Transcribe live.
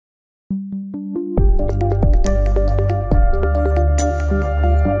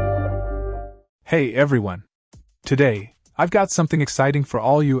Hey everyone! Today, I've got something exciting for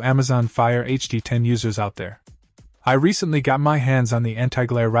all you Amazon Fire HD10 users out there. I recently got my hands on the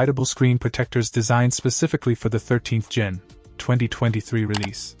anti-glare writable screen protectors designed specifically for the 13th Gen 2023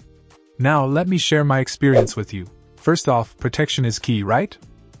 release. Now let me share my experience with you. First off, protection is key, right?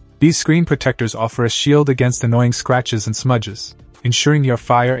 These screen protectors offer a shield against annoying scratches and smudges, ensuring your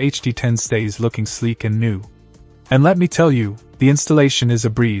Fire HD10 stays looking sleek and new. And let me tell you, the installation is a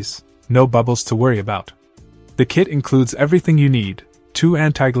breeze. No bubbles to worry about. The kit includes everything you need: 2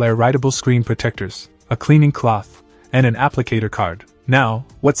 anti-glare writable screen protectors, a cleaning cloth, and an applicator card. Now,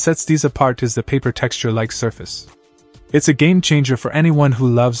 what sets these apart is the paper texture-like surface. It's a game changer for anyone who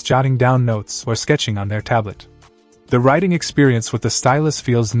loves jotting down notes or sketching on their tablet. The writing experience with the stylus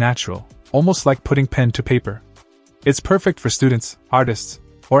feels natural, almost like putting pen to paper. It's perfect for students, artists,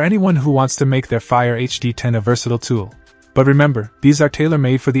 or anyone who wants to make their Fire HD10 a versatile tool. But remember, these are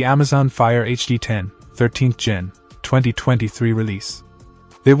tailor-made for the Amazon Fire HD10 13th Gen 2023 release.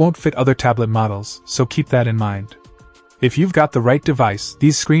 They won't fit other tablet models, so keep that in mind. If you've got the right device,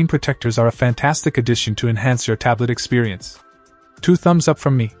 these screen protectors are a fantastic addition to enhance your tablet experience. 2 thumbs up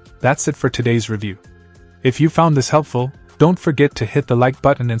from me. That's it for today's review. If you found this helpful, don't forget to hit the like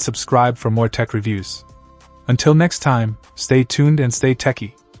button and subscribe for more tech reviews. Until next time, stay tuned and stay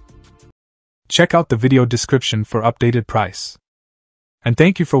techy. Check out the video description for updated price. And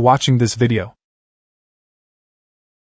thank you for watching this video.